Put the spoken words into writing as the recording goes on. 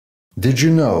Did you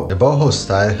know the Bauhaus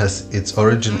style has its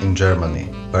origin in Germany,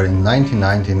 where in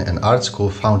 1919 an art school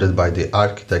founded by the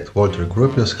architect Walter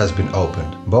Gropius has been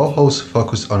opened. Bauhaus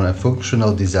focused on a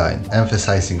functional design,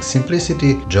 emphasizing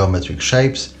simplicity, geometric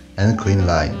shapes, and clean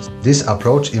lines. This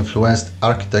approach influenced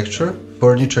architecture,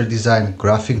 furniture design,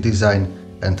 graphic design,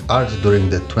 and art during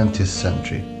the 20th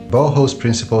century. Bauhaus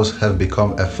principles have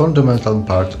become a fundamental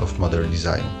part of modern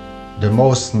design. The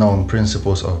most known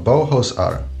principles of Bauhaus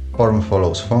are Form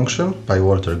follows function by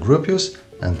Walter Gropius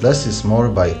and Less is more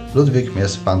by Ludwig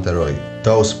Mies van der Rohe.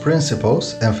 Those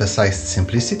principles emphasized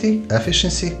simplicity,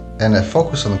 efficiency, and a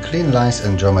focus on clean lines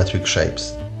and geometric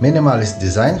shapes. Minimalist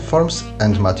design forms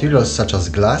and materials such as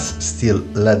glass, steel,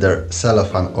 leather,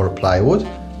 cellophane, or plywood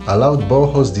allowed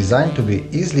Bauhaus design to be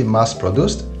easily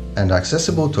mass-produced and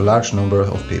accessible to a large number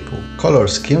of people. Color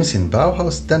schemes in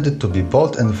Bauhaus tended to be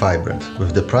bold and vibrant,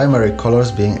 with the primary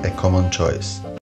colors being a common choice.